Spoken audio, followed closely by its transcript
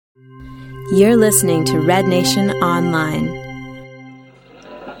You're listening to Red Nation Online.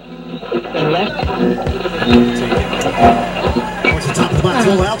 Towards the top of the box,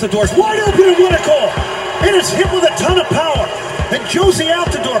 Altidore wide open in Winnacle. It is hit with a ton of power. And Josie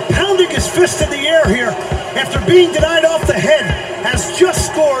Altidore, pounding his fist in the air here after being denied off the head, has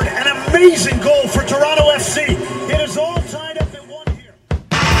just scored an amazing goal for Toronto FC. It is all tied up at 1 here.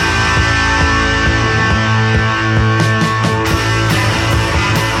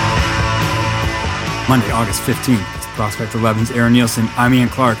 Monday, August 15th, it's Prospect 11's Aaron Nielsen. I'm Ian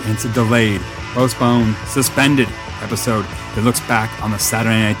Clark, and it's a delayed, postponed, suspended episode that looks back on the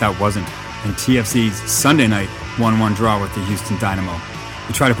Saturday night that wasn't, and TFC's Sunday night 1-1 draw with the Houston Dynamo.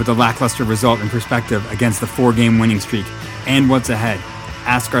 We try to put the lackluster result in perspective against the 4-game winning streak and what's ahead.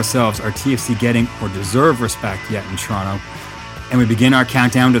 Ask ourselves, are TFC getting or deserve respect yet in Toronto? And we begin our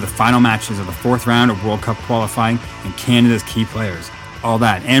countdown to the final matches of the 4th round of World Cup qualifying and Canada's key players. All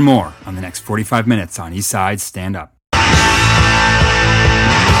that and more on the next 45 minutes on Eastside Stand Up.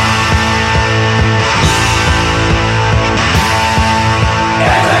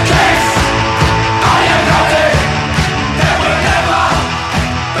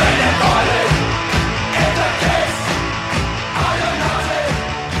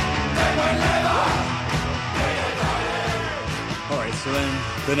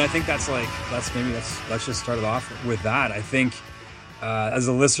 Then I think let's just start it off with that. I think as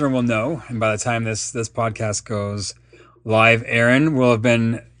a listener will know, and by the time this podcast goes live, Aaron will have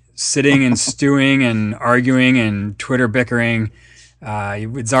been sitting and stewing and arguing and Twitter bickering.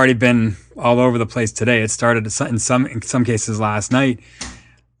 It's already been all over the place today. It started in some cases last night,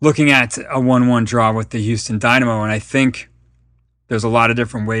 looking at a 1-1 draw with the Houston Dynamo, and I think there's a lot of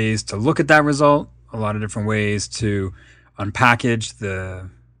different ways to look at that result, a lot of different ways to unpackage the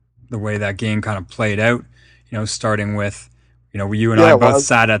way that game kind of played out, starting with, you and I both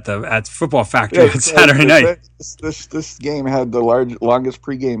sat at Football Factory on Saturday night. This game had the longest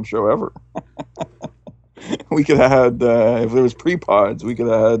pregame show ever. We could have had, if there was pre-pods, we could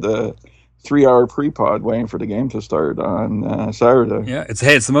have had a 3-hour pre-pod waiting for the game to start on Saturday. Yeah, it's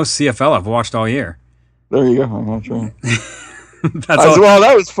the most CFL I've watched all year. There you go. I'm not sure. Well,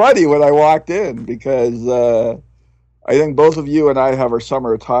 that was funny when I walked in because I think both of you and I have our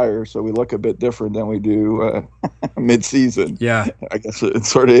summer attire, so we look a bit different than we do mid-season. Yeah. I guess it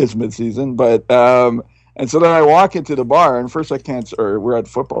sort of is mid-season. But and so then I walk into the bar, and first we're at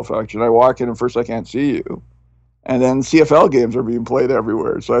Football Factory, and I walk in, and first I can't see you. And then CFL games are being played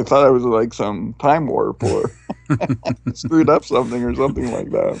everywhere, so I thought I was like some time warp or screwed up something or something like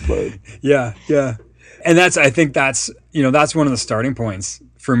that. But yeah. And I think that's one of the starting points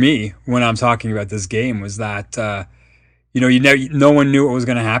for me when I'm talking about this game was that no one knew what was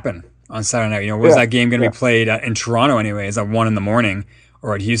going to happen on Saturday night. Was that game going to be played in Toronto anyways at 1 a.m.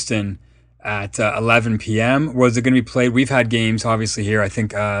 or at Houston at 11 p.m.? Was it going to be played? We've had games obviously here. I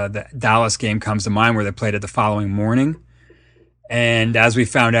think the Dallas game comes to mind where they played it the following morning. And as we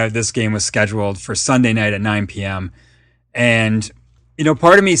found out, this game was scheduled for Sunday night at 9 p.m. And,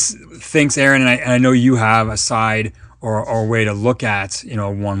 part of me thinks, Aaron, and I know you have a side or a way to look at, a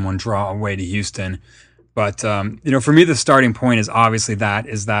 1-1 draw away to Houston. But, for me, the starting point is obviously that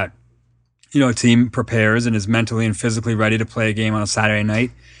a team prepares and is mentally and physically ready to play a game on a Saturday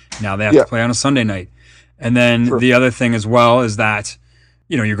night. Now they have to play on a Sunday night. And then the other thing as well is that,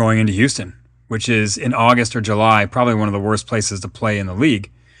 you're going into Houston, which is in August or July, probably one of the worst places to play in the league.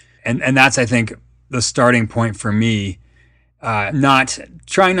 And that's, I think, the starting point for me, not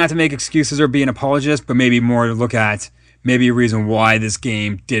trying not to make excuses or be an apologist, but maybe more to look at maybe a reason why this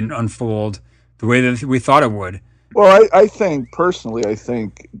game didn't unfold the way that we thought it would. Well, I think there's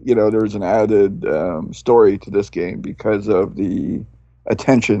an added story to this game because of the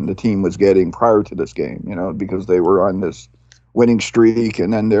attention the team was getting prior to this game, because they were on this winning streak,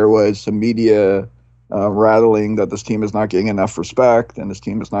 and then there was some media rattling that this team is not getting enough respect and this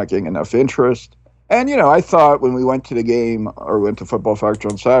team is not getting enough interest. And, I thought when we went to the game or went to Football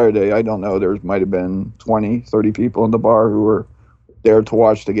Factory on Saturday, I don't know, there might have been 20, 30 people in the bar who were there to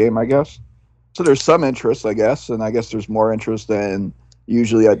watch the game, I guess. So there's some interest, I guess, and I guess there's more interest than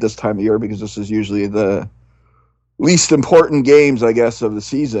usually at this time of year because this is usually the least important games, I guess, of the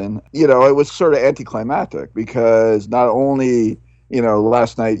season. It was sort of anticlimactic because not only,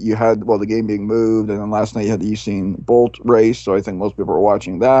 last night you had, the game being moved, and then last night you had the Usain Bolt race, so I think most people were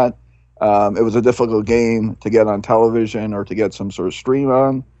watching that. It was a difficult game to get on television or to get some sort of stream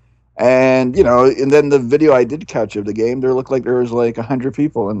on. And, and then the video I did catch of the game, there looked like there was like 100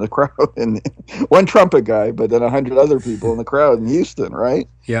 people in the crowd and one trumpet guy, but then 100 other people in the crowd in Houston, right?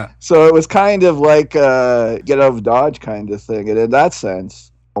 Yeah. So it was kind of like get out of Dodge kind of thing. And in that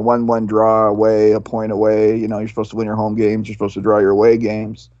sense, a 1-1 draw away, a point away. You're supposed to win your home games. You're supposed to draw your away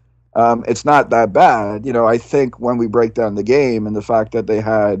games. It's not that bad. I think when we break down the game and the fact that they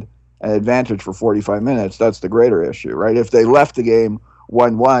had an advantage for 45 minutes, that's the greater issue, right? If they left the game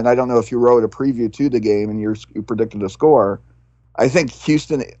 1-1, I don't know if you wrote a preview to the game and you predicted a score. I think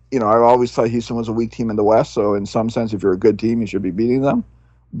Houston, I've always thought Houston was a weak team in the West. So in some sense, if you're a good team, you should be beating them.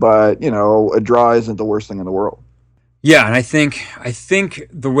 But, a draw isn't the worst thing in the world. Yeah, and I think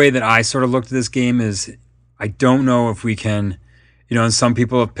the way that I sort of looked at this game is I don't know if we can, and some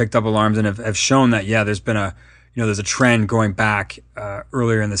people have picked up alarms and have shown that, there's been there's a trend going back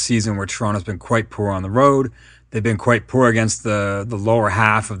earlier in the season where Toronto's been quite poor on the road. They've been quite poor against the lower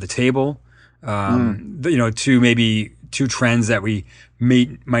half of the table. Two trends that we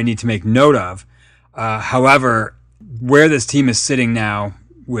might need to make note of. However, where this team is sitting now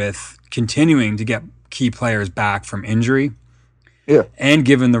with continuing to get key players back from injury, and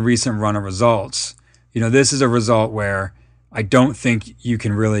given the recent run of results, this is a result where I don't think you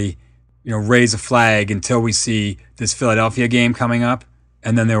can really, raise a flag until we see this Philadelphia game coming up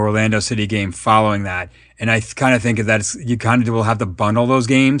and then the Orlando City game following that. And I kind of think that you kind of will have to bundle those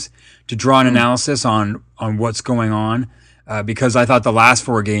games to draw an analysis on what's going on, because I thought the last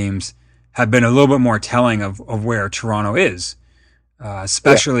 4 games have been a little bit more telling of where Toronto is,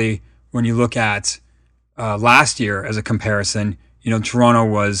 especially when you look at last year as a comparison. Toronto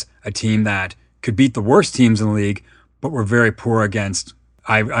was a team that could beat the worst teams in the league, but were very poor against,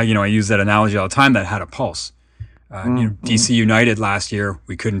 I use that analogy all the time, that had a pulse. DC United last year,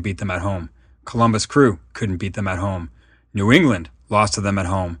 we couldn't beat them at home. Columbus Crew couldn't beat them at home. New England lost to them at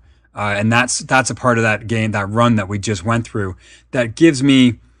home. And that's a part of that game, that run that we just went through, that gives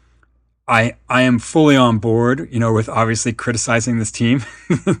me, I am fully on board, with obviously criticizing this team,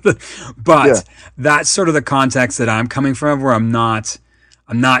 but that's sort of the context that I'm coming from, where I'm not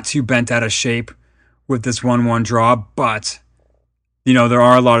too bent out of shape with this 1-1 draw, but there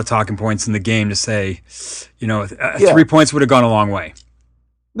are a lot of talking points in the game to say, 3 points would have gone a long way.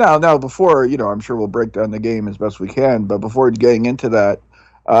 Now, before, I'm sure we'll break down the game as best we can, but before getting into that,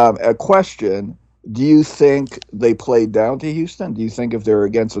 a question: do you think they played down to Houston? Do you think if they're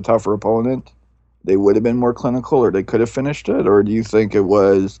against a tougher opponent, they would have been more clinical, or they could have finished it? Or do you think it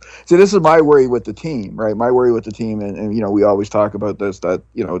was... See, this is my worry with the team, right? My worry with the team, and we always talk about this, that,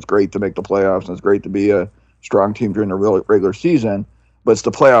 it's great to make the playoffs, and it's great to be a strong team during the regular season, but it's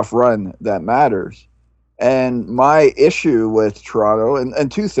the playoff run that matters. And my issue with Toronto,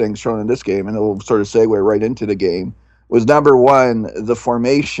 and 2 things shown in this game, and it will sort of segue right into the game, was number one, the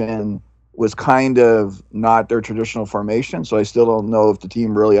formation was kind of not their traditional formation, so I still don't know if the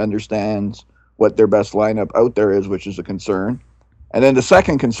team really understands what their best lineup out there is, which is a concern. And then the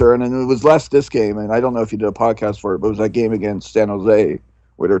second concern, and it was less this game, and I don't know if you did a podcast for it, but it was that game against San Jose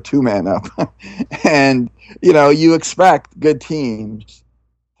where they're 2-man up. And, you expect good teams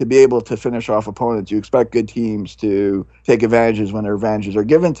to be able to finish off opponents. You expect good teams to take advantages when their advantages are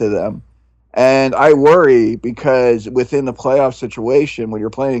given to them. And I worry because within the playoff situation, when you're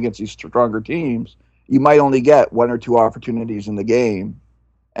playing against these stronger teams, you might only get 1 or 2 opportunities in the game.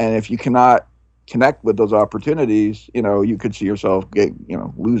 And if you cannot connect with those opportunities, you could see yourself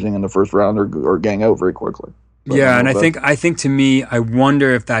losing in the first round or getting out very quickly. So, and I think to me, I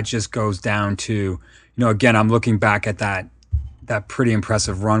wonder if that just goes down to, again, I'm looking back at that pretty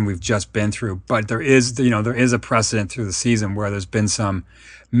impressive run we've just been through, but there is a precedent through the season where there's been some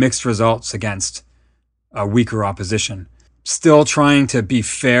mixed results against a weaker opposition. Still trying to be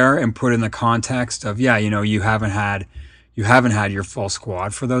fair and put in the context of, you haven't had your full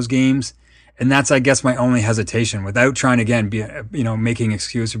squad for those games. And that's, I guess, my only hesitation, without trying to, again, be, making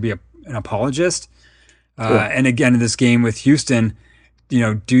excuse or be an apologist. And again, in this game with Houston,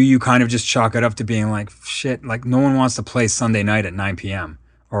 do you kind of just chalk it up to being like, shit, like no one wants to play Sunday night at 9 p.m.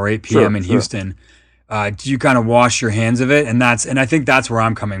 or 8 p.m. in Houston. Do you kind of wash your hands of it? And I think that's where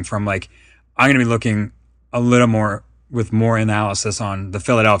I'm coming from. Like, I'm going to be looking a little more with more analysis on the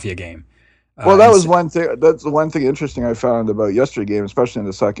Philadelphia game. Well, that was one thing. That's the one thing interesting I found about yesterday's game, especially in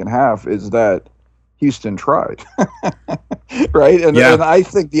the second half, is that Houston tried, right? And I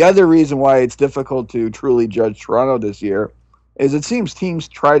think the other reason why it's difficult to truly judge Toronto this year is it seems teams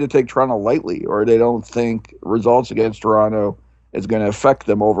try to take Toronto lightly, or they don't think results against Toronto is going to affect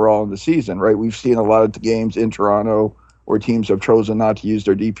them overall in the season, right? We've seen a lot of games in Toronto where teams have chosen not to use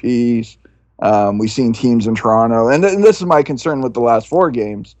their DPs. We've seen teams in Toronto, and this is my concern with the last 4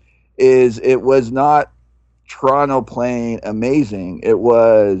 games, is it was not Toronto playing amazing. It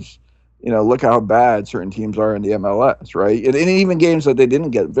was, look how bad certain teams are in the MLS, right? And even games that they didn't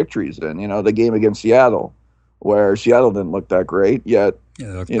get victories in, the game against Seattle, where Seattle didn't look that great, yet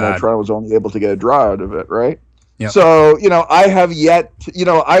Toronto was only able to get a draw out of it, right? Yep. So, I have yet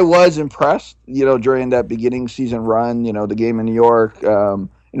to, I was impressed, during that beginning season run, the game in New York, it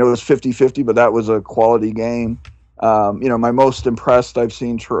was 50-50, but that was a quality game. I've been most impressed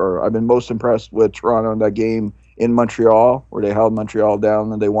with Toronto in that game in Montreal, where they held Montreal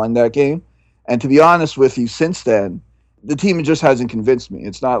down and they won that game. And to be honest with you, since then, the team just hasn't convinced me.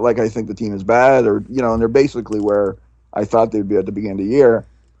 It's not like I think the team is bad or, and they're basically where I thought they'd be at the beginning of the year.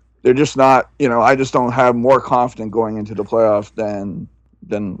 They're just not, I just don't have more confidence going into the playoffs than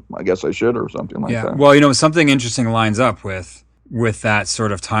I guess I should or something like that. Yeah, well, something interesting lines up with that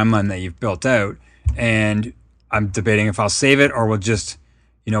sort of timeline that you've built out. And I'm debating if I'll save it or we'll just,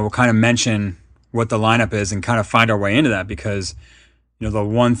 we'll kind of mention what the lineup is and kind of find our way into that because, the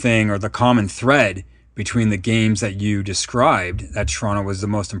one thing or the common thread between the games that you described, that Toronto was the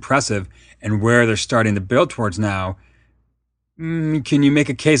most impressive and where they're starting to build towards now, can you make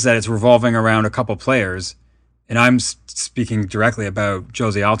a case that it's revolving around a couple players? And I'm speaking directly about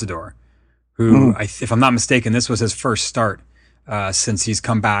Jozy Altidore, who, if I'm not mistaken, this was his first start since he's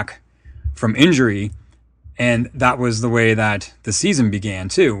come back from injury. And that was the way that the season began,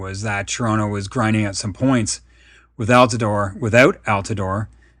 too, was that Toronto was grinding out some points without Altidore,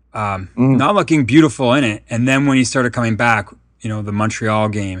 not looking beautiful in it. And then when he started coming back, the Montreal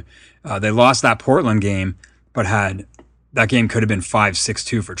game, they lost that Portland game, but that game could have been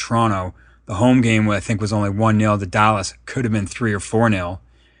 5-6-2 for Toronto. The home game, I think, was only 1-0 to Dallas. Could have been 3 or 4-0.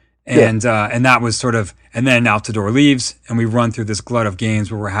 And that was sort of, and then Altidore leaves, and we run through this glut of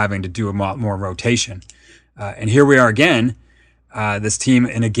games where we're having to do a lot more rotation. And here we are again, this team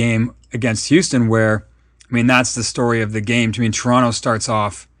in a game against Houston where, that's the story of the game. Toronto starts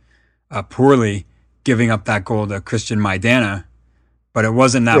off poorly, giving up that goal to Christian Maidana, but it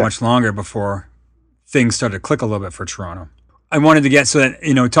wasn't that much longer before things started to click a little bit for Toronto. I wanted to get so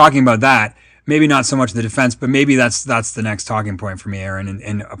that, talking about that, maybe not so much the defense, but maybe that's the next talking point for me, Aaron,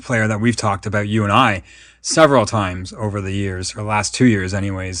 and a player that we've talked about, you and I, several times over the years, or last 2 years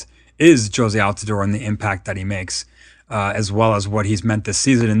anyways, is Jozy Altidore and the impact that he makes, as well as what he's meant this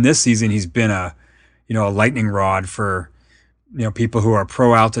season. And this season, he's been a lightning rod for, people who are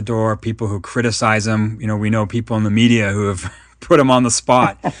pro Altidore, people who criticize him. We know people in the media who have put him on the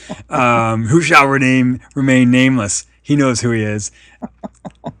spot, who shall remain nameless. He knows who he is.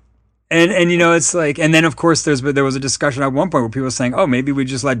 And it's like, and then of course there was a discussion at one point where people were saying, oh, maybe we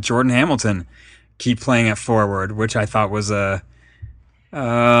just let Jordan Hamilton keep playing at forward, which I thought was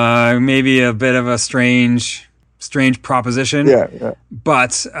maybe a bit of a strange proposition. Yeah.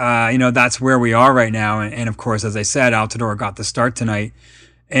 But, that's where we are right now. And of course, as I said, Altidore got the start tonight.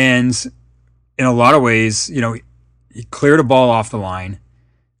 And in a lot of ways, he cleared a ball off the line.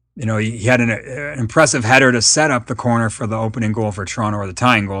 He had an impressive header to set up the corner for the opening goal for Toronto, or the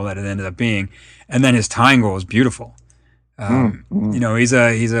tying goal that it ended up being. And then his tying goal was beautiful. He's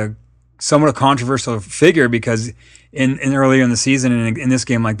a somewhat a controversial figure because in earlier in the season and in this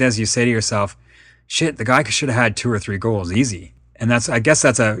game like this, you say to yourself, shit, the guy should have had 2 or 3 goals easy. And I guess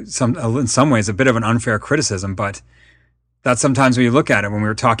that's in some ways a bit of an unfair criticism, but that's sometimes when you look at it when we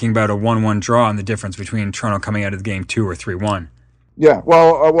were talking about a 1-1 draw and the difference between Toronto coming out of the game 2 or 3-1. Yeah,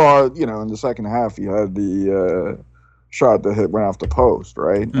 well, in the second half, you had the shot that went off the post,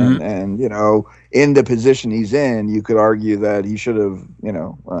 right? Mm-hmm. And in the position he's in, you could argue that he should have,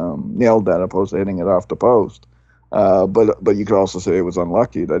 nailed that opposed to hitting it off the post. But you could also say it was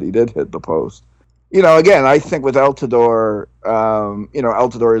unlucky that he did hit the post. Again, I think with Altidore,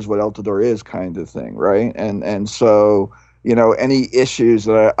 Altidore is what Altidore is kind of thing, right? And so, any issues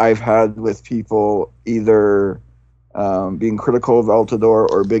that I've had with people either being critical of Altidore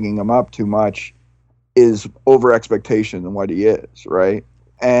or bigging him up too much is over expectation than what he is, right?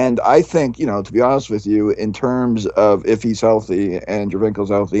 And I think, to be honest with you, in terms of if he's healthy and Giovinco's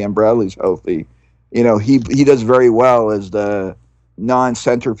healthy and Bradley's healthy, he does very well as the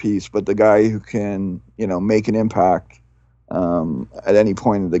non-centerpiece, but the guy who can, make an impact at any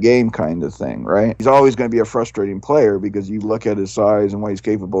point of the game kind of thing, right? He's always going to be a frustrating player because you look at his size and what he's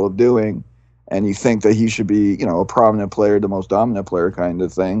capable of doing, and you think that he should be, a prominent player, the most dominant player kind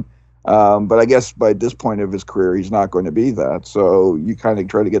of thing. But I guess by this point of his career, he's not going to be that. So you kind of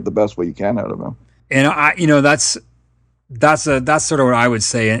try to get the best what you can out of him. And that's sort of what I would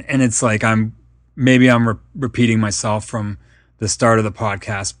say. And it's like I'm repeating myself from the start of the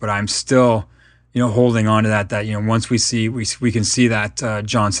podcast, but I'm still, holding on to that, once we can see that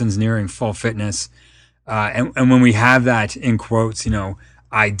Johnson's nearing full fitness. And when we have that in quotes,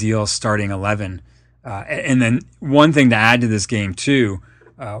 ideal starting 11. And then one thing to add to this game too,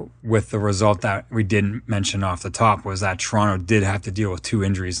 with the result that we didn't mention off the top was that Toronto did have to deal with 2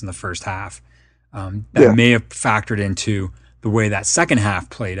 injuries in the first half. That may have factored into the way that second half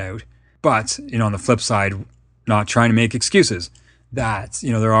played out. But, on the flip side, not trying to make excuses, that,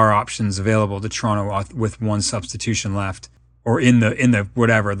 there are options available to Toronto with 1 substitution left, or in the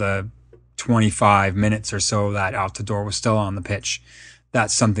whatever, the 25 minutes or so that Altidore was still on the pitch, that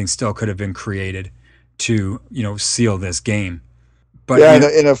something still could have been created to, seal this game. But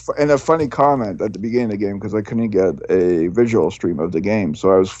in a funny comment at the beginning of the game, because I couldn't get a visual stream of the game,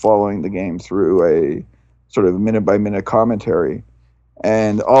 so I was following the game through a sort of minute by minute commentary,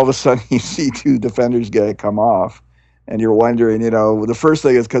 and all of a sudden you see 2 defenders come off, and you're wondering, the first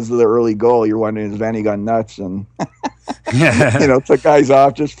thing is because of the early goal, you're wondering, is Vanny gone nuts and took guys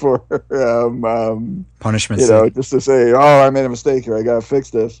off just for punishment, just to say, I made a mistake here, I gotta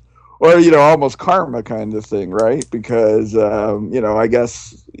fix this. Or, almost karma kind of thing, right? Because, I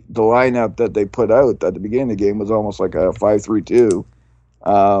guess the lineup that they put out at the beginning of the game was almost like a 5-3-2.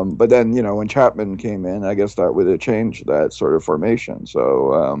 But then, when Chapman came in, I guess that would have changed that sort of formation.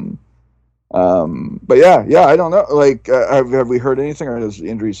 So, but yeah, I don't know. Like, have we heard anything? Or is the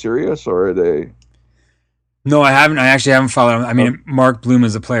injury serious, or are they? No, I haven't. I actually haven't followed him. I mean, Mark Bloom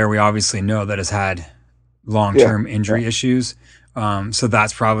is a player we obviously know that has had long-term injury issues. So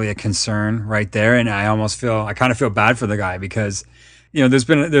that's probably a concern right there. And I kind of feel bad for the guy because, there's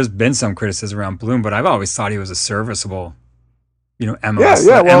been some criticism around Bloom, but I've always thought he was a serviceable, MLS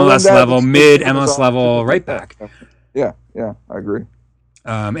level right back. Yeah, I agree.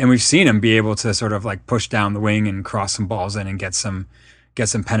 And we've seen him be able to sort of like push down the wing and cross some balls in and get some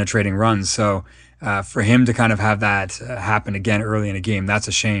penetrating runs. So for him to kind of have that happen again early in a game, that's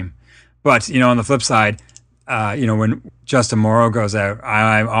a shame. But, on the flip side, when Justin Morrow goes out,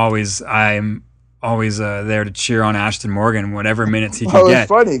 I'm always there to cheer on Ashton Morgan whatever minutes he can get. It's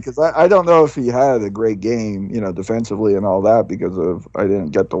funny because I don't know if he had a great game, defensively and all that because I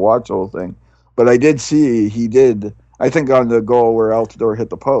didn't get to watch the whole thing, but I did see he did. I think on the goal where Altidore hit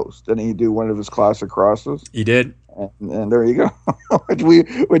the post, didn't he do one of his classic crosses? He did, and there you go,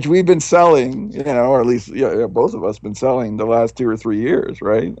 which we've been selling, or at least both of us been selling the last 2 or 3 years,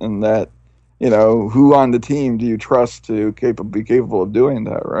 right? And that. Who on the team do you trust to be capable of doing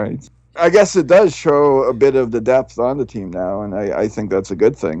that, right? I guess it does show a bit of the depth on the team now, and I think that's a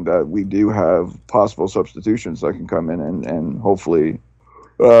good thing that we do have possible substitutions that can come in and hopefully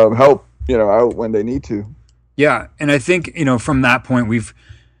help, out when they need to. Yeah, and I think, from that point, we've,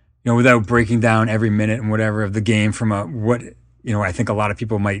 without breaking down every minute and whatever of the game from I think a lot of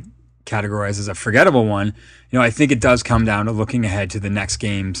people might categorize as a forgettable one, I think it does come down to looking ahead to the next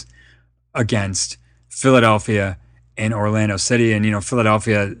games against Philadelphia and Orlando City. And,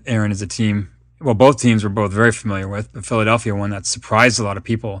 Philadelphia, Aaron, is a team, well, both teams we're both very familiar with, but Philadelphia, one that surprised a lot of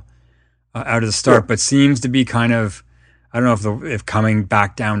people out of the start, but seems to be kind of, I don't know if coming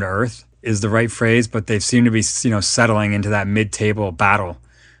back down to earth is the right phrase, but they seem to be, settling into that mid-table battle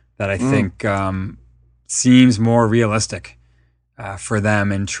that I think seems more realistic for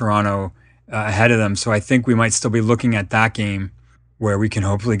them and Toronto ahead of them. So I think we might still be looking at that game where we can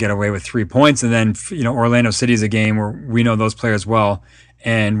hopefully get away with 3 points. And then, Orlando City is a game where we know those players well.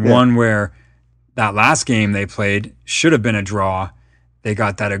 And one where that last game they played should have been a draw. They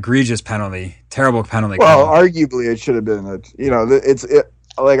got that egregious penalty, terrible penalty. Well, arguably it should have been,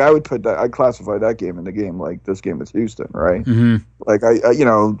 like I'd classify that game in the game like this game with Houston, right? Mm-hmm. Like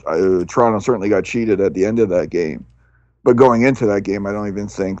Toronto certainly got cheated at the end of that game. But going into that game, I don't even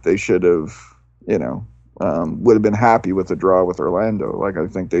think they should have, would have been happy with the draw with Orlando. Like, I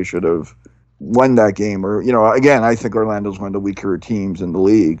think they should have won that game. Or, again, I think Orlando's one of the weaker teams in the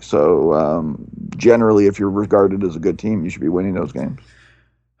league. So, generally, if you're regarded as a good team, you should be winning those games.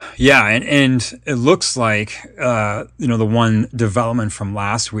 Yeah, and it looks like, the one development from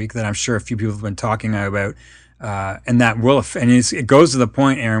last week that I'm sure a few people have been talking about, and that it goes to the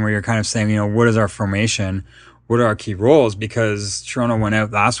point, Aaron, where you're kind of saying, what is our formation? What are our key roles? Because Toronto went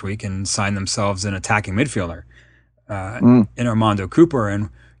out last week and signed themselves an attacking midfielder in Armando Cooper, and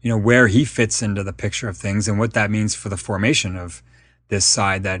where he fits into the picture of things and what that means for the formation of this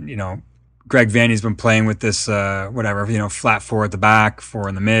side. That Greg Vanney's been playing with this flat 4 at the back, 4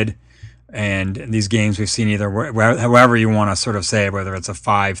 in the mid, and in these games we've seen either however you want to sort of say it, whether it's a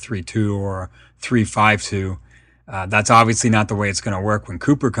 5-3-2 or a 3-5-2. That's obviously not the way it's going to work when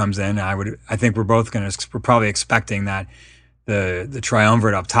Cooper comes in. I think we're probably expecting that the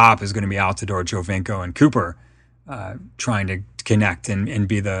triumvirate up top is going to be Altidore, Jovinko, and Cooper trying to connect and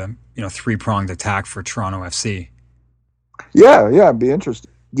be the 3-pronged attack for Toronto FC. Yeah, it'd be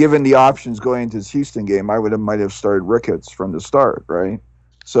interesting. Given the options going into this Houston game, I might have started Ricketts from the start, right?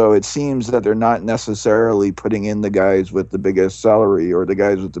 So it seems that they're not necessarily putting in the guys with the biggest salary or the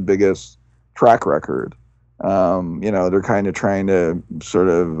guys with the biggest track record. They're kind of trying to sort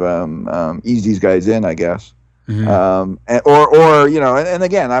of ease these guys in, I guess. Mm-hmm. And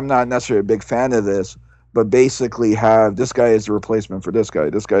again, I'm not necessarily a big fan of this, but basically have this guy is the replacement for this guy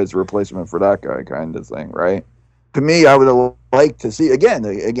is the replacement for that guy kind of thing, right? To me, I would have liked to see,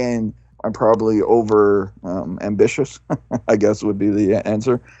 again, I'm probably over ambitious, I guess would be the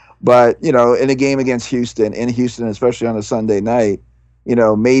answer. But, in a game against Houston, especially on a Sunday night,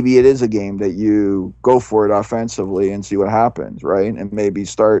 maybe it is a game that you go for it offensively and see what happens, right? And maybe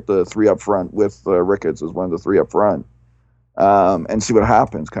start the three up front with Ricketts as one of the three up front and see what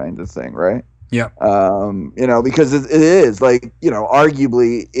happens kind of thing, right? Yeah. Because it is like,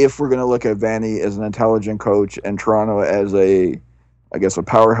 arguably, if we're going to look at Vanny as an intelligent coach and Toronto as a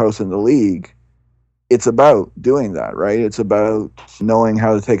powerhouse in the league, it's about doing that, right? It's about knowing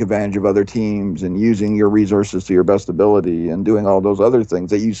how to take advantage of other teams and using your resources to your best ability and doing all those other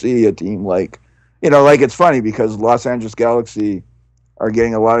things that you see a team like it's funny because Los Angeles Galaxy are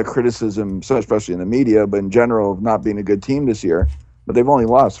getting a lot of criticism, so especially in the media, but in general, of not being a good team this year. But they've only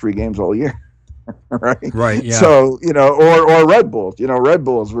lost 3 games all year. Right. Right. Yeah. So, or Red Bulls, Red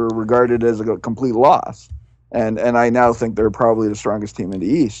Bulls were regarded as a complete loss. And I now think they're probably the strongest team in the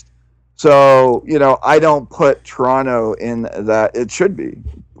East. So, I don't put Toronto in that. It should be,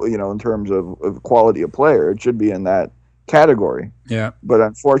 in terms of quality of player, it should be in that category. Yeah. But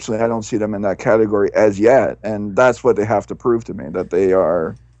unfortunately, I don't see them in that category as yet. And that's what they have to prove to me, that they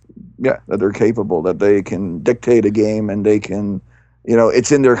are, that they're capable, that they can dictate a game and they can,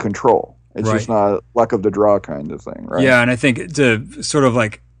 it's in their control. It's just not luck of the draw kind of thing, right? Yeah, and I think to sort of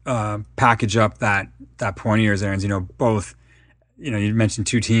like package up that point of yours, Aaron's, both, you mentioned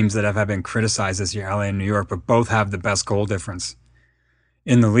 2 teams that have been criticized this year, LA and New York, but both have the best goal difference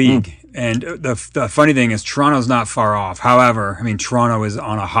in the league. And the funny thing is Toronto's not far off. However, Toronto is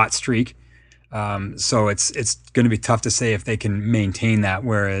on a hot streak. So it's going to be tough to say if they can maintain that,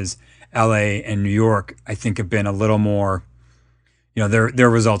 whereas LA and New York, I think, have been a little more, their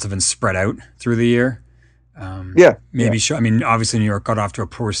results have been spread out through the year. Obviously New York got off to a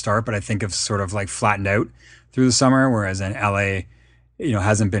poor start, but I think have sort of like flattened out through the summer, whereas in LA,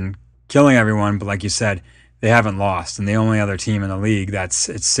 hasn't been killing everyone, but like you said, they haven't lost. And the only other team in the league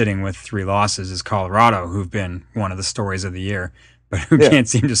it's sitting with 3 losses is Colorado, who've been one of the stories of the year, but who can't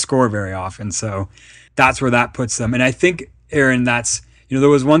seem to score very often. So that's where that puts them. And I think, Aaron, that's, there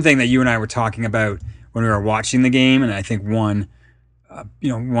was one thing that you and I were talking about when we were watching the game, and I think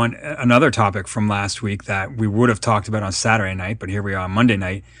another topic from last week that we would have talked about on Saturday night, but here we are on Monday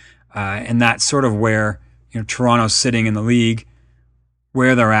night, and that's sort of where Toronto's sitting in the league,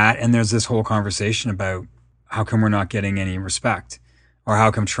 where they're at, and there's this whole conversation about how come we're not getting any respect, or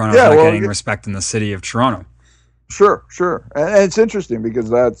how come Toronto's not getting respect in the city of Toronto. Sure, and it's interesting because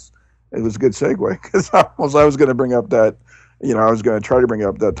it was a good segue because I was going to bring up that, I was going to try to bring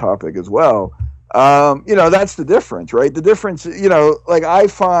up that topic as well. That's the difference, right? The difference, like I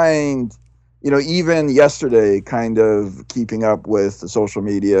find, even yesterday, kind of keeping up with the social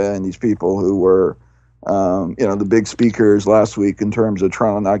media and these people who were, the big speakers last week in terms of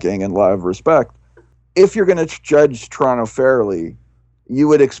Toronto not getting a lot of respect. If you're going to judge Toronto fairly, you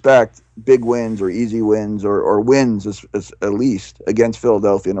would expect big wins or easy wins or wins as at least against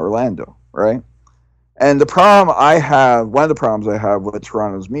Philadelphia and Orlando, right? And one of the problems I have with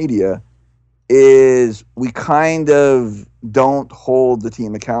Toronto's media is we kind of don't hold the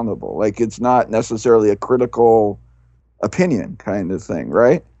team accountable. Like it's not necessarily a critical opinion kind of thing,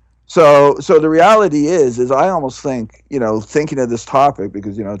 right? So the reality is I almost think, thinking of this topic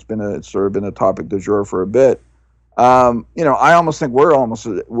because, it's sort of been a topic du jour for a bit. I almost think we're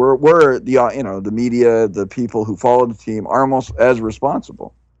the media, the people who follow the team are almost as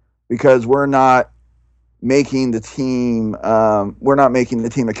responsible because we're not making the team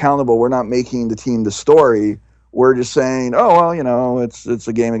accountable. We're not making the team the story. We're just saying, oh, well, it's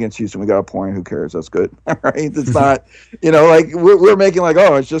a game against Houston. We got a point. Who cares? That's good. Right? It's not, like we're making like,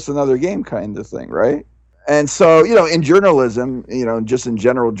 oh, it's just another game kind of thing. Right. And so, in journalism, just in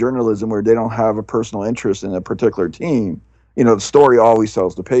general journalism where they don't have a personal interest in a particular team, the story always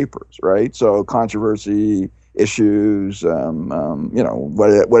sells the papers. Right. So controversy, issues,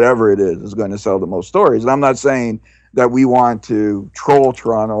 whatever it is going to sell the most stories. And I'm not saying that we want to troll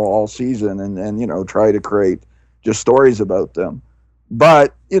Toronto all season and try to create just stories about them.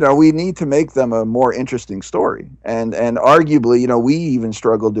 But, we need to make them a more interesting story. And arguably, we even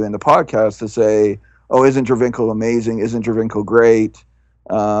struggle doing the podcast to say, oh, isn't Giovinco amazing? Isn't Giovinco great?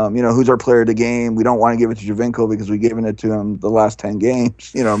 Who's our player of the game? We don't want to give it to Giovinco because we've given it to him the last 10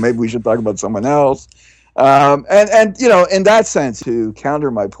 games. Maybe we should talk about someone else. In that sense, to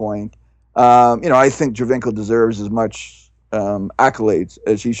counter my point, I think Giovinco deserves as much accolades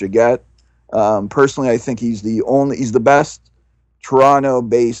as he should get. Personally, I think he's the best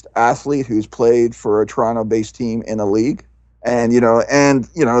Toronto-based athlete who's played for a Toronto-based team in a league. And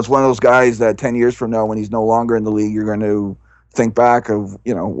it's one of those guys that 10 years from now, when he's no longer in the league, you're going to think back of,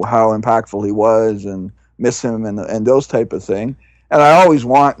 how impactful he was and miss him and those type of thing. And I always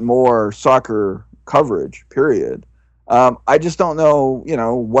want more soccer coverage, period. I just don't know,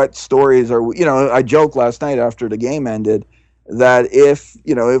 what stories are, I joked last night after the game ended that if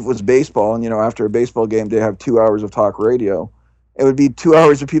it was baseball and, after a baseball game, they have 2 hours of talk radio, it would be 2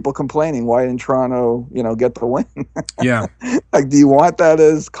 hours of people complaining, why didn't Toronto, get the win? Yeah. Like, do you want that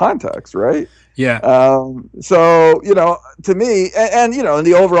as context, right? Yeah. So, to me, and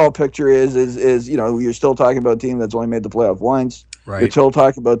the overall picture is, you're still talking about a team that's only made the playoff once. Right. You're still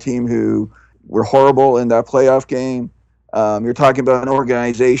talking about a team who were horrible in that playoff game. You're talking about an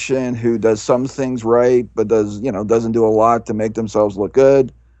organization who does some things right, but doesn't do a lot to make themselves look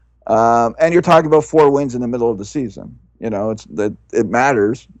good. And you're talking about 4 wins in the middle of the season. It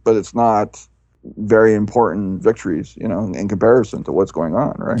matters, but it's not very important victories, in comparison to what's going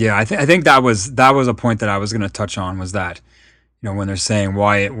on, right? Yeah, I think that was a point that I was going to touch on, was that, when they're saying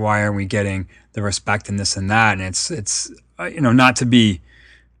why are we getting the respect and this and that, and it's not to be,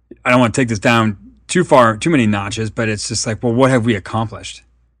 I don't want to take this down too many notches, but it's just like, well, what have we accomplished?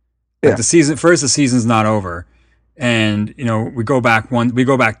 Like the season's not over, and we go back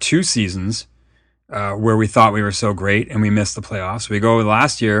 2 seasons. Where we thought we were so great and we missed the playoffs. We go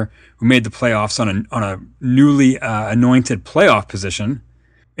last year, we made the playoffs on a newly anointed playoff position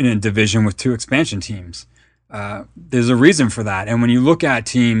in a division with 2 expansion teams. There's a reason for that. And when you look at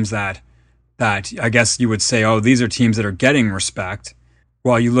teams that I guess you would say, oh, these are teams that are getting respect.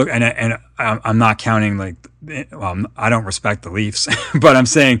 Well, you look, and I'm not counting I don't respect the Leafs, but I'm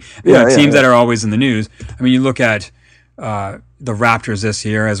saying teams that are always in the news. I mean, you look at the Raptors this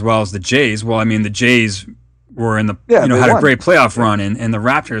year, as well as the Jays. Well, I mean, the Jays were in the had a great playoff run, and the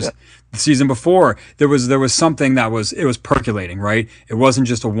Raptors the season before, there was something that was percolating, right? It wasn't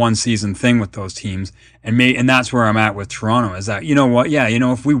just a 1-season thing with those teams, and that's where I'm at with Toronto. Is that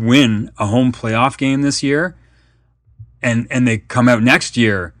if we win a home playoff game this year, and they come out next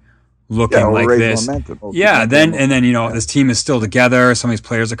year looking like this, this team is still together. Some of these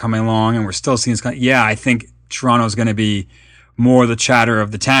players are coming along, and we're still seeing this. I think Toronto's going to be more the chatter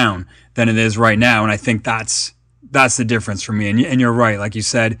of the town than it is right now, and I think that's the difference for me. And you're right, like you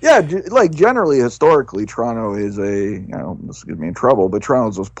said. Yeah, like generally, historically, Toronto is this is going to be in trouble, but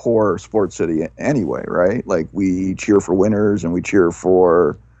Toronto's a poor sports city anyway, right? Like, we cheer for winners and we cheer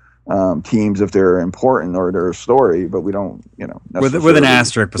for teams if they're important or they're a story, but we don't, with an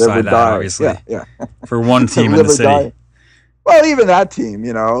asterisk beside that, obviously. Yeah. For one team in the city. Die. Well, even that team,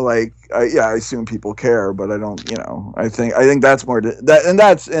 I assume people care, but I don't, I think that's more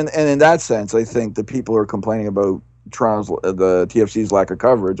that, and in that sense, I think the people who are complaining about the TFC's lack of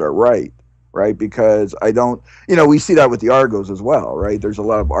coverage are right, because I don't, we see that with the Argos as well, right? There's a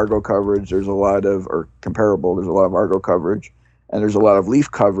lot of Argo coverage, there's a lot of Argo coverage, and there's a lot of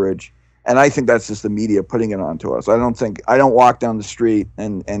Leaf coverage, and I think that's just the media putting it onto us. I don't walk down the street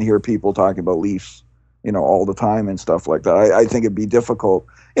and hear people talking about Leafs, all the time and stuff like that. I think it'd be difficult.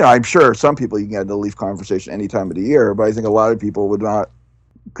 I'm sure some people you can get the Leaf conversation any time of the year, but I think a lot of people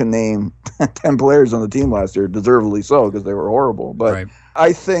can name 10 players on the team last year, deservedly so, because they were horrible. But right.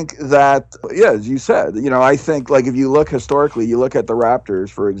 I think that, as you said, I think, like, if you look historically, you look at the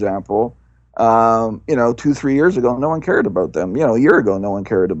Raptors, for example, 2-3 years ago, no one cared about them. A year ago, no one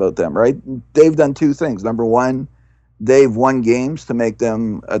cared about them, right? They've done 2 things. Number one, they've won games to make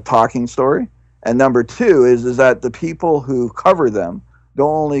them a talking story. And number 2 is that the people who cover them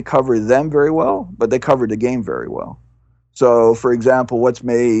don't only cover them very well, but they cover the game very well. So, for example, what's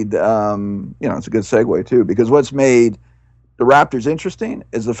made, it's a good segue too, because what's made the Raptors interesting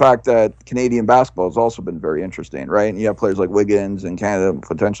is the fact that Canadian basketball has also been very interesting, right? And you have players like Wiggins in Canada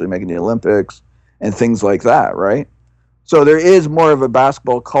potentially making the Olympics and things like that, right? So there is more of a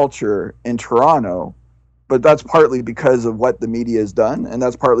basketball culture in Toronto, but that's partly because of what the media has done, and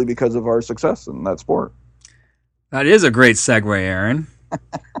that's partly because of our success in that sport. That is a great segue, Aaron.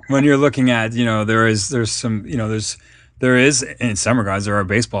 When you're looking at, there is in some regards there are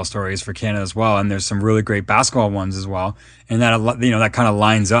baseball stories for Canada as well, and there's some really great basketball ones as well, and that kind of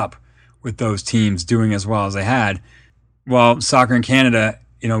lines up with those teams doing as well as they had. Well, soccer in Canada,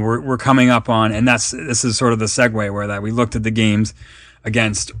 we're coming up on, and this is sort of the segue where that we looked at the games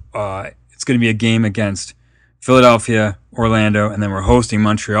against. It's going to be a game against Philadelphia, Orlando, and then we're hosting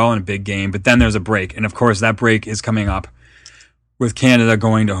Montreal in a big game. But then there's a break, and of course that break is coming up with Canada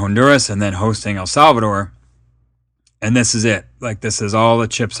going to Honduras and then hosting El Salvador. And this is it. Like, this is all the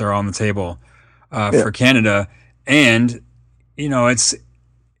chips are on the table for Canada. And,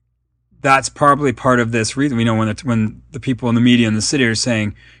 that's probably part of this reason. We know when the people in the media in the city are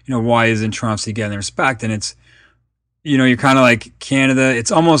saying, why isn't Tromsø getting the respect? And it's, you're kind of like Canada.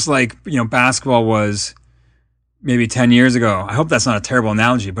 It's almost like, basketball was maybe 10 years ago. I hope that's not a terrible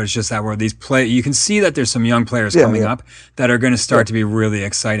analogy, but it's just that where you can see that there's some young players coming up that are going to start to be really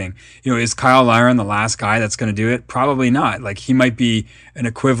exciting. Is Kyle Lyron the last guy that's going to do it? Probably not. Like, he might be an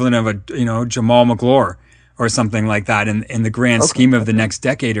equivalent of a, Jamal McGlure or something like that in the grand scheme of the next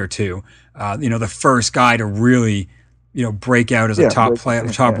decade or two. The first guy to really, break out as a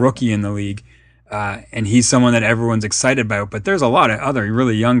top rookie in the league. And he's someone that everyone's excited about, but there's a lot of other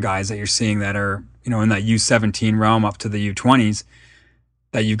really young guys that you're seeing that are, in that U17 realm up to the U20s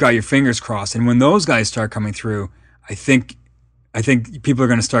that you've got your fingers crossed. And when those guys start coming through, I think people are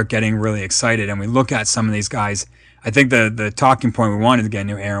going to start getting really excited. And we look at some of these guys. I think the talking point we wanted to get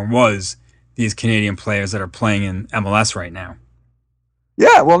into, Aaron, was these Canadian players that are playing in MLS right now.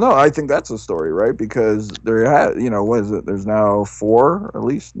 Yeah, well, no, I think that's a story, right? Because there's now 4 at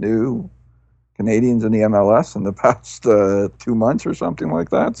least new Canadians in the MLS in the past 2 months or something like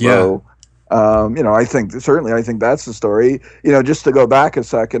that. So, I think that's the story. Just to go back a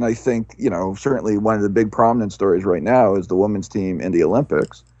second, I think, certainly one of the big prominent stories right now is the women's team in the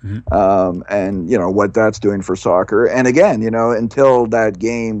Olympics. Mm-hmm. And, what that's doing for soccer. And again, until that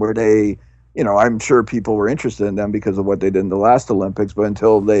game where they, I'm sure people were interested in them because of what they did in the last Olympics, but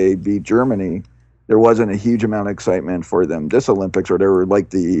until they beat Germany, there wasn't a huge amount of excitement for them this Olympics, or they were like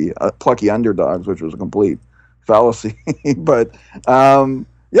the plucky underdogs, which was a complete fallacy. But I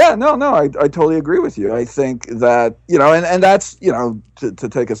totally agree with you. I think that, and that's, to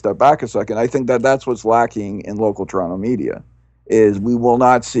take a step back a second, I think that that's what's lacking in local Toronto media, is we will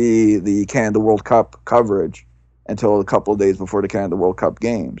not see the Canada World Cup coverage until a couple of days before the Canada World Cup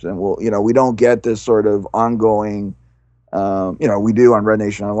games. And we don't get this sort of ongoing, we do on Red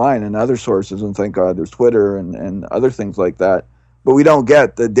Nation Online and other sources, and thank God there's Twitter and other things like that, but we don't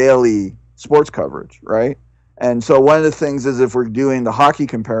get the daily sports coverage, right? And so one of the things is, if we're doing the hockey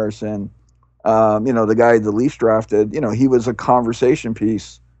comparison, the guy the Leafs drafted, he was a conversation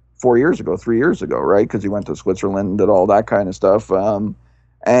piece 3 years ago, right? Because he went to Switzerland and did all that kind of stuff.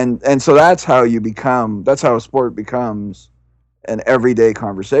 And so that's how a sport becomes an everyday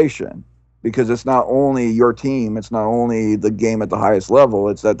conversation, because it's not only your team, it's not only the game at the highest level,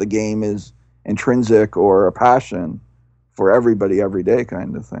 it's that the game is intrinsic or a passion for everybody every day,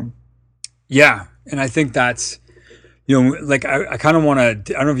 kind of thing. Yeah. And I think that's, I kind of want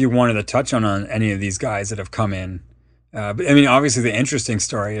to, I don't know if you wanted to touch on any of these guys that have come in. But I mean, obviously the interesting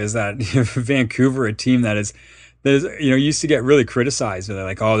story is that Vancouver, a team that used to get really criticized. They're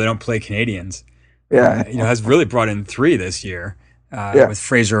like, oh, they don't play Canadians. Yeah. Has really brought in 3 this year with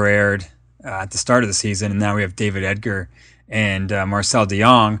Fraser Aird at the start of the season. And now we have David Edgar and Marcel de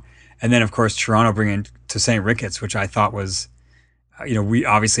Jong. And then, of course, Toronto bringing Toussaint Ricketts, which I thought was, we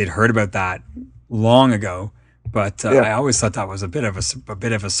obviously had heard about that long ago. But I always thought that was a bit of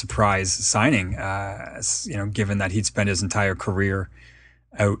a surprise signing, given that he'd spent his entire career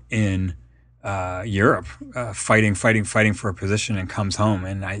out in Europe, fighting for a position, and comes home.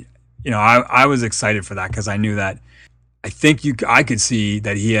 And I was excited for that, because I knew that I could see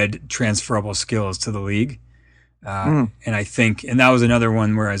that he had transferable skills to the league. And I think, and that was another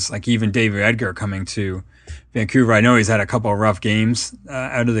one, whereas like even David Edgar coming to Vancouver, I know he's had a couple of rough games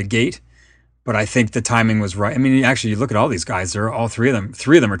out of the gate, but I think the timing was right. I mean, actually, you look at all these guys; they're all 3 of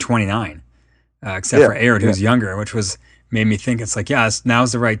them are 29, except for Aird, who's younger, which made me think it's like, yes,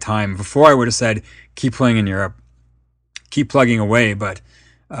 now's the right time. Before I would have said, keep playing in Europe, keep plugging away, but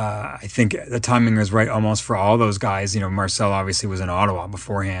I think the timing was right almost for all those guys. Marcel obviously was in Ottawa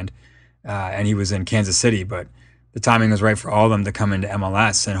beforehand, and he was in Kansas City, but the timing was right for all of them to come into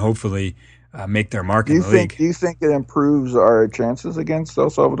MLS and hopefully make their mark in the league. Do you think it improves our chances against El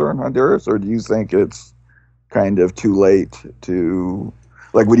Salvador and Honduras, or do you think it's kind of too late to,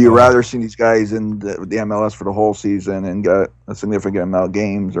 like, would you rather see these guys in the MLS for the whole season and get a significant amount of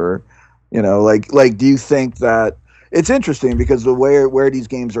games, or, do you think that it's interesting because the way where these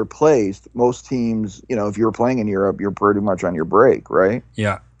games are placed, most teams, if you're playing in Europe, you're pretty much on your break, right?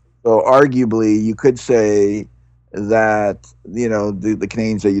 Yeah. So arguably you could say that, the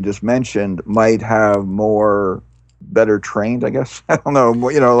Canadians that you just mentioned might have better trained, I guess. I don't know,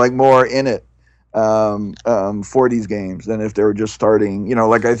 more in it for these games than if they were just starting.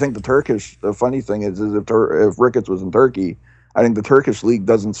 Like I think the funny thing is if Ricketts was in Turkey, I think the Turkish league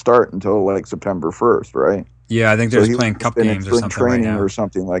doesn't start until like September 1st, right? Yeah, I think they're playing cup games or something training right now. or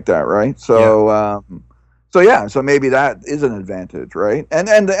something like that, right? So, so maybe that is an advantage, right?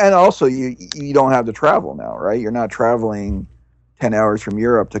 And also you don't have to travel now, right? You're not traveling 10 hours from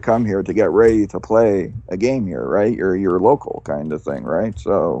Europe to come here to get ready to play a game here, right? You're local kind of thing, right?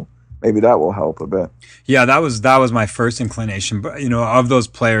 So maybe that will help a bit. Yeah, that was my first inclination, but of those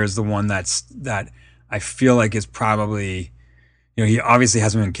players, the one that I feel like is probably, he obviously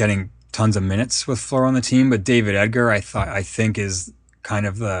hasn't been getting tons of minutes with Fleur on the team, but David Edgar, I think is kind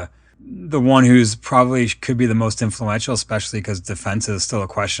of the one who's probably could be the most influential, especially because defense is still a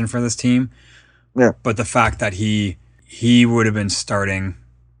question for this team. Yeah. But the fact that he would have been starting,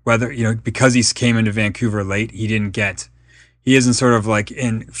 whether, because he came into Vancouver late, he isn't sort of like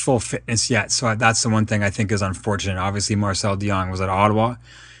in full fitness yet. So that's the one thing I think is unfortunate. Obviously, Marcel Dion was at Ottawa.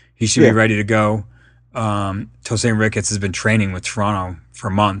 He should be ready to go. Tosaint Ricketts has been training with Toronto for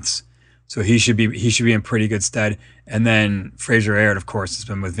months. So he should be in pretty good stead. And then Fraser Aird, of course, has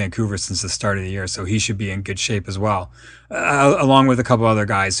been with Vancouver since the start of the year, so he should be in good shape as well, along with a couple other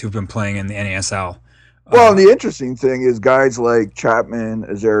guys who've been playing in the NASL. Well, the interesting thing is guys like Chapman,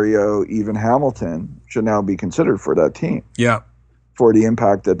 Azario, even Hamilton should now be considered for that team. Yeah. For the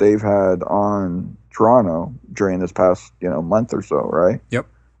impact that they've had on Toronto during this past, month or so, right? Yep.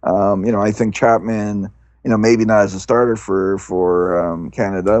 I think Chapman, maybe not as a starter for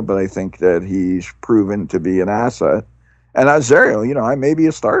Canada, but I think that he's proven to be an asset. And Azario, I may be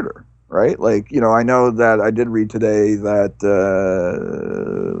a starter, right? Like, I know that I did read today that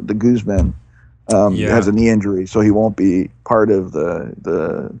the Guzman has a knee injury, so he won't be part of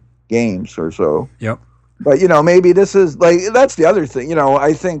the games or so. Yep. But maybe this is like, that's the other thing.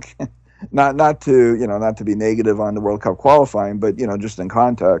 I think not to be negative on the World Cup qualifying, but just in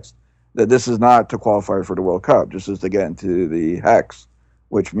context, that this is not to qualify for the World Cup, just as to get into the Hex,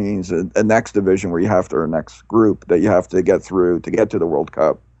 which means a next division where you have to, or next group that you have to get through to get to the World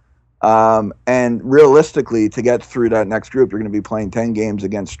Cup. And realistically, to get through that next group, you're going to be playing 10 games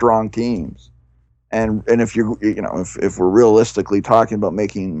against strong teams. And if if we're realistically talking about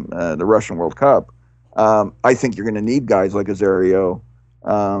making the Russian World Cup, I think you're going to need guys like Azario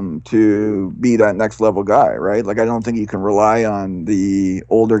to be that next level guy, right? Like, I don't think you can rely on the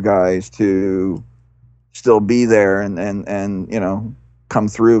older guys to still be there and come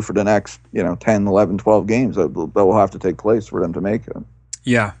through for the next 10, 11, 12 games that will have to take place for them to make it.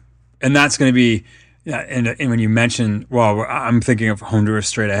 Yeah, and that's going to be. Yeah, and when you mention, well, I'm thinking of Honduras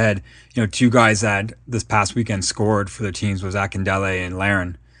straight ahead. Two guys that this past weekend scored for their teams was Akindele and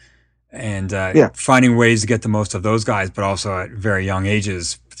Laren, and finding ways to get the most of those guys, but also at very young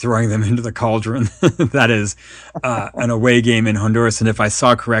ages, throwing them into the cauldron that is an away game in Honduras. And if I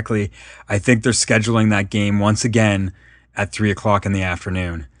saw correctly, I think they're scheduling that game once again at 3:00 in the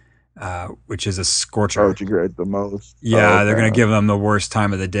afternoon, which is a scorcher. Oh, great, the most. Yeah, they're going to give them the worst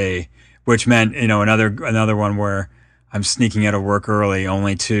time of the day. Which meant, another one where I'm sneaking out of work early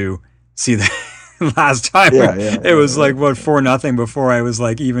only to see the last time. It was 4-0 before I was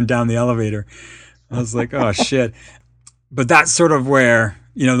like even down the elevator. I was like, oh shit. But that's sort of where,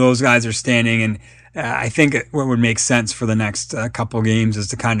 those guys are standing. And I think what would make sense for the next couple games is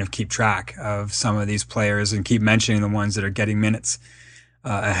to kind of keep track of some of these players and keep mentioning the ones that are getting minutes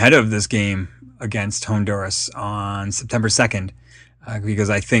ahead of this game against Honduras on September 2nd. Because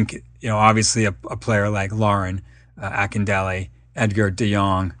I think, obviously a player like Lauren, Akindele, Edgar de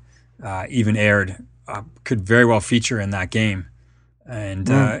Jong, even Aird could very well feature in that game. And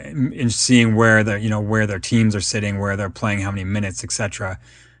in seeing where their teams are sitting, where they're playing, how many minutes, etc.,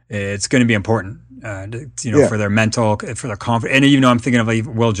 it's going to be important, for their mental, for their confidence. And even though I'm thinking of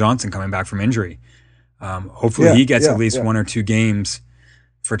Will Johnson coming back from injury, hopefully he gets at least one or two games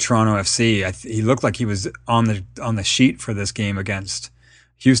for Toronto FC. He looked like he was on the sheet for this game against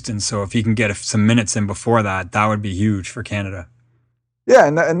Houston. So if he can get some minutes in before that would be huge for Canada. Yeah,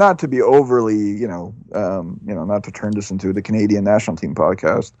 and not to be overly, not to turn this into the Canadian national team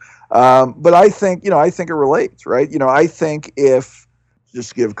podcast, but I think it relates, right? I think just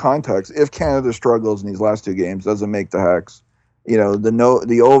to give context, if Canada struggles in these last two games, doesn't make the Hex,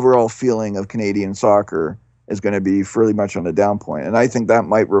 the overall feeling of Canadian soccer is going to be fairly much on the down point. And I think that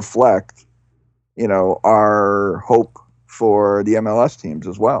might reflect, our hope for the MLS teams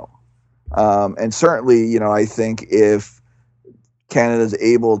as well. And certainly, I think if Canada's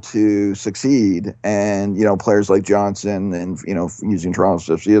able to succeed and, players like Johnson and, using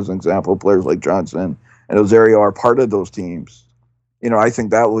Toronto FC as an example, players like Johnson and Azario are part of those teams, I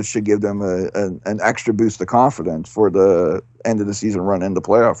think that should give them an extra boost of confidence for the end of the season run and the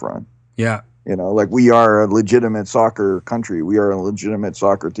playoff run. Yeah. Like we are a legitimate soccer country. We are a legitimate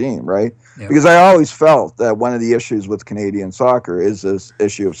soccer team, right? Yep. Because I always felt that one of the issues with Canadian soccer is this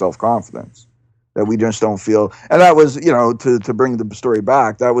issue of self-confidence, that we just don't feel. And that was, to bring the story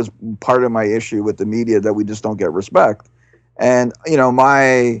back, that was part of my issue with the media, that we just don't get respect. And,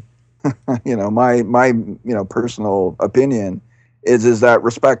 my, my personal opinion is that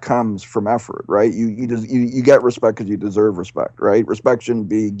respect comes from effort, right? You get respect because you deserve respect, right? Respect shouldn't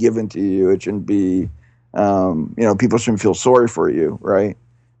be given to you. It shouldn't be, people shouldn't feel sorry for you, right?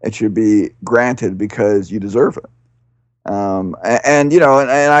 It should be granted because you deserve it. And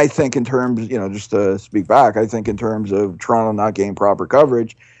I think in terms, just to speak back, I think in terms of Toronto not getting proper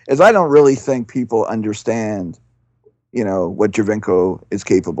coverage, is I don't really think people understand, what Giovinco is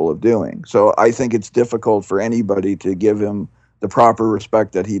capable of doing. So I think it's difficult for anybody to give him the proper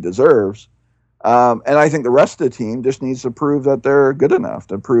respect that he deserves. And I think the rest of the team just needs to prove that they're good enough,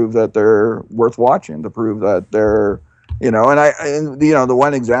 to prove that they're worth watching, to prove that they're, the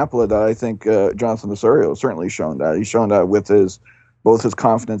one example of that, I think Jonathan Osorio has certainly shown that. He's shown that with both his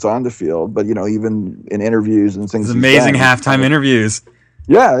confidence on the field, but, even in interviews and things. His amazing halftime interviews.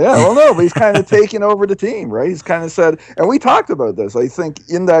 Yeah. Well, no, but he's kind of taken over the team, right? He's kind of said, and we talked about this, I think,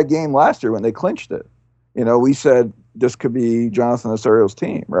 in that game last year when they clinched it. We said this could be Jonathan Osorio's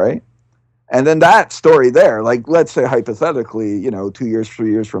team, right? And then that story there, like, let's say hypothetically, 2 years,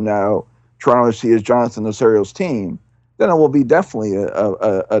 3 years from now, Toronto FC is Jonathan Osorio's team, then it will be definitely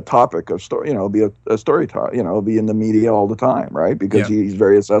a topic of story. It'll be a story talk. It'll be in the media all the time, right? Because he's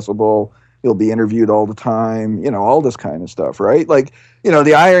very accessible. He'll be interviewed all the time. All this kind of stuff, right? Like,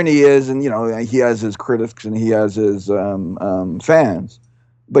 the irony is, and he has his critics and he has his fans.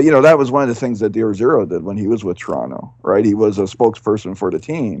 But, that was one of the things that De Rosero did when he was with Toronto, right? He was a spokesperson for the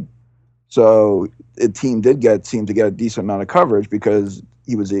team. So the team seem to get a decent amount of coverage because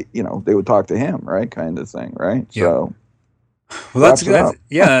he was, they would talk to him, right? Kind of thing, right? Yeah. So, well, that's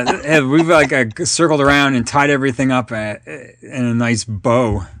we've circled around and tied everything up in a nice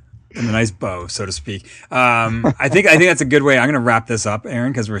bow, so to speak. I think that's a good way. I'm going to wrap this up,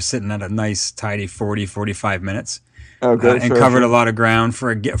 Aaron, because we're sitting at a nice, tidy 45 minutes. Okay, and covered a lot of ground for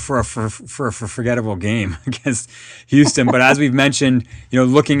a forgettable game against Houston. But as we've mentioned,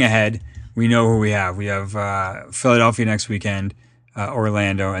 looking ahead, we know who we have. We have Philadelphia next weekend,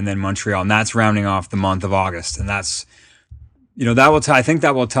 Orlando, and then Montreal, and that's rounding off the month of August. And that's, I think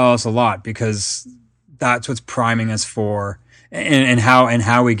that will tell us a lot, because that's what's priming us for and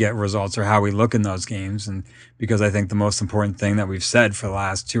how we get results, or how we look in those games. And because I think the most important thing that we've said for the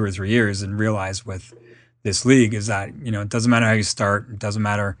last 2 or 3 years and realized with this league is that, it doesn't matter how you start, it doesn't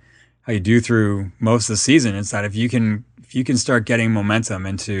matter how you do through most of the season. It's that if you can start getting momentum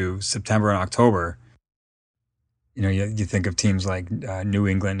into September and October, you think of teams like New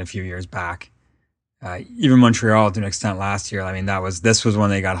England a few years back, even Montreal to an extent last year. I mean, this was when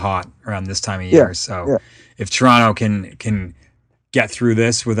they got hot around this time of year. Yeah, so if Toronto can get through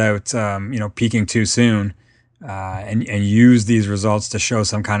this without peaking too soon, and use these results to show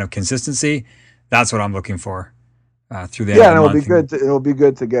some kind of consistency, that's what I'm looking for through the end of the month. It'll be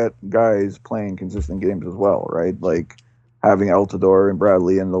good to get guys playing consistent games as well, right? Like having Altidore and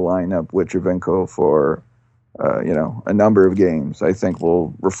Bradley in the lineup with Giovinco for a number of games, I think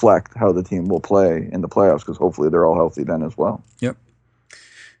will reflect how the team will play in the playoffs, because hopefully they're all healthy then as well. Yep.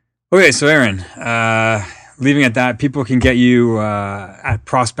 Okay, so Aaron, leaving at that, people can get you at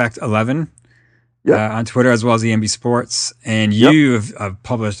Prospect11. On Twitter, as well as EMB Sports, and you have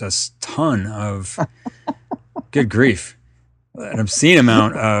published a ton of good grief, an obscene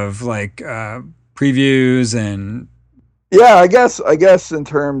amount of previews and. Yeah, I guess in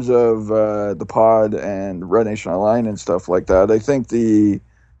terms of the pod and Red Nation Online and stuff like that, I think the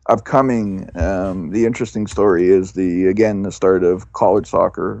upcoming, the interesting story is the start of college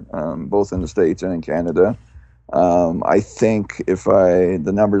soccer, both in the States and in Canada. I think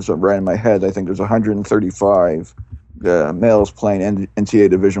the numbers are right in my head, I think there's 135 males playing NCAA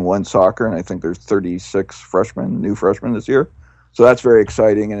Division I soccer, and I think there's 36 new freshmen this year. So that's very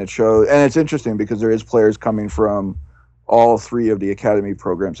exciting, and it's interesting because there is players coming from all 3 of the academy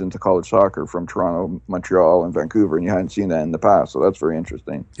programs into college soccer, from Toronto, Montreal, and Vancouver, and you hadn't seen that in the past. So that's very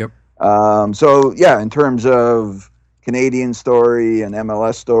interesting. Yep. In terms of Canadian story and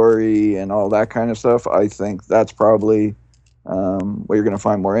MLS story and all that kind of stuff, I think that's probably what you're going to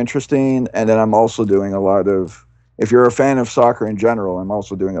find more interesting. And then I'm also doing a lot of, if you're a fan of soccer in general, I'm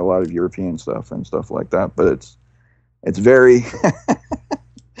also doing a lot of European stuff and stuff like that. But it's very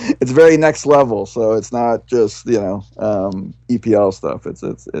it's very next level. So it's not just EPL stuff. It's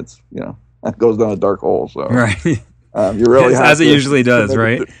that goes down a dark hole. So right, you really have as it to usually does,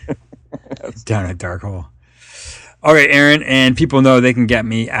 right? Down a dark hole. All right, Aaron, and people know they can get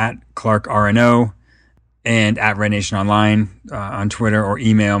me at Clark RNO and at Red Nation Online on Twitter, or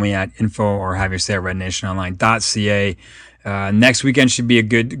email me at info or have your say at rednationonline.ca. Next weekend should be a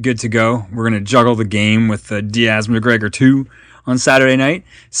good to go. We're going to juggle the game with Diaz McGregor 2 on Saturday night.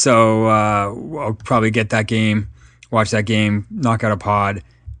 So I'll probably get that game, watch that game, knock out a pod,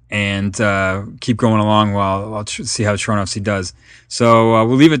 and keep going along while I'll see how Toronto FC does. So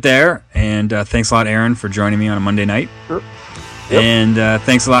we'll leave it there. And thanks a lot, Aaron, for joining me on a Monday night. Sure. Yep. And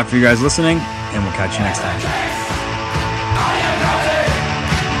thanks a lot for you guys listening, and we'll catch you next time.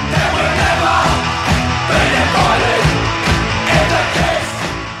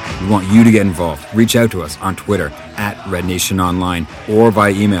 We want you to get involved. Reach out to us on Twitter at Red Nation Online, or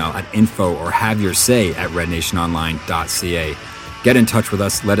by email at info or have your say at rednationonline.ca. Get in touch with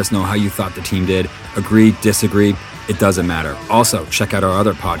us. Let us know how you thought the team did. Agree, disagree, it doesn't matter. Also, check out our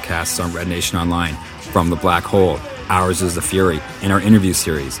other podcasts on Red Nation Online, From the Black Hole, Ours is the Fury, and our interview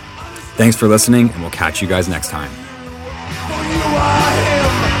series. Thanks for listening, and we'll catch you guys next time.